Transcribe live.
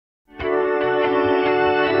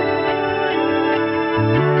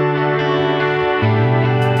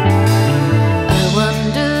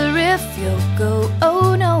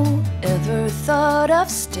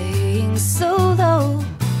staying solo,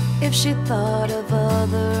 if she thought of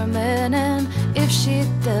other men, and if she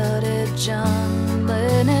doubted John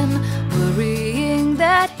Lennon, worrying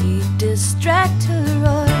that he'd distract her,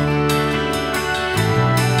 or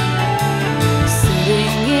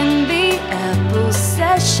sitting in the Apple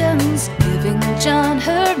sessions, giving John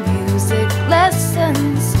her music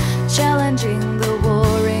lessons, challenging the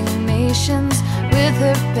warring nations with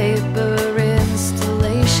her paper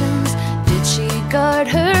installations. Did she guard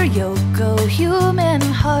her Yoko human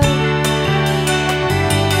heart?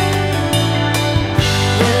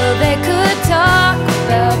 Well, they could talk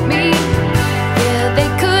about me, yeah, they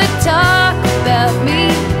could talk about me,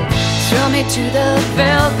 throw me to the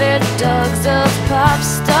velvet dogs of pop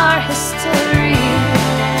star history,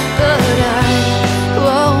 but I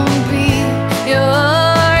won't be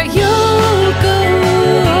your Yoko.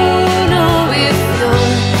 No, if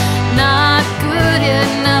you're not good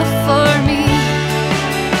enough for me.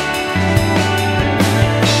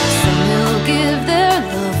 Some will give their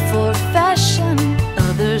love for fashion,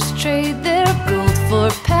 others trade their gold for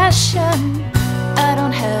passion. I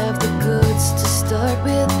don't have the goods to start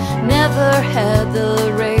with, never had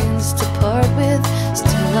the reins to part with.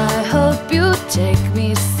 Still, I hope you take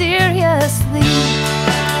me seriously,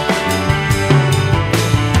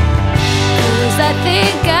 'cause I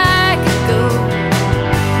think I could go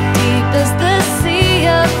deep as the sea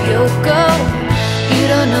of Yoko. You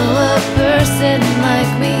don't know a person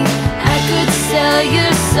like me. I could sell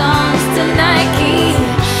your songs to Nike,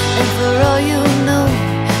 and for all you know,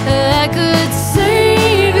 I could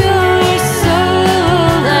save your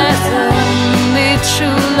soul. As only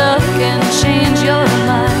true love can change your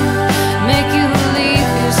mind, make you leave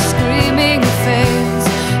your screaming fans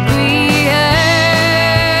behind.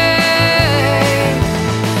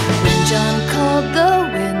 When John called the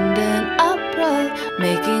wind an opera,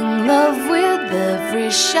 making love with every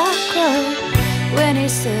chakra, when he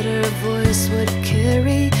said her voice would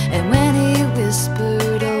carry, and when he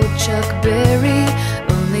whispered, oh Chuck Berry,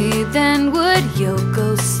 only then would Yoko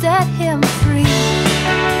set him free.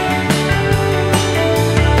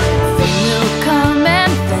 Fame will come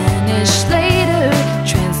and vanish later,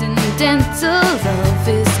 transcendental love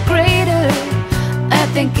is greater. I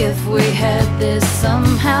think if we had this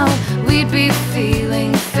somehow, we'd be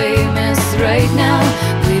feeling famous right now.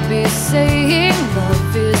 We'd be saying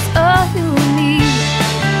love is all you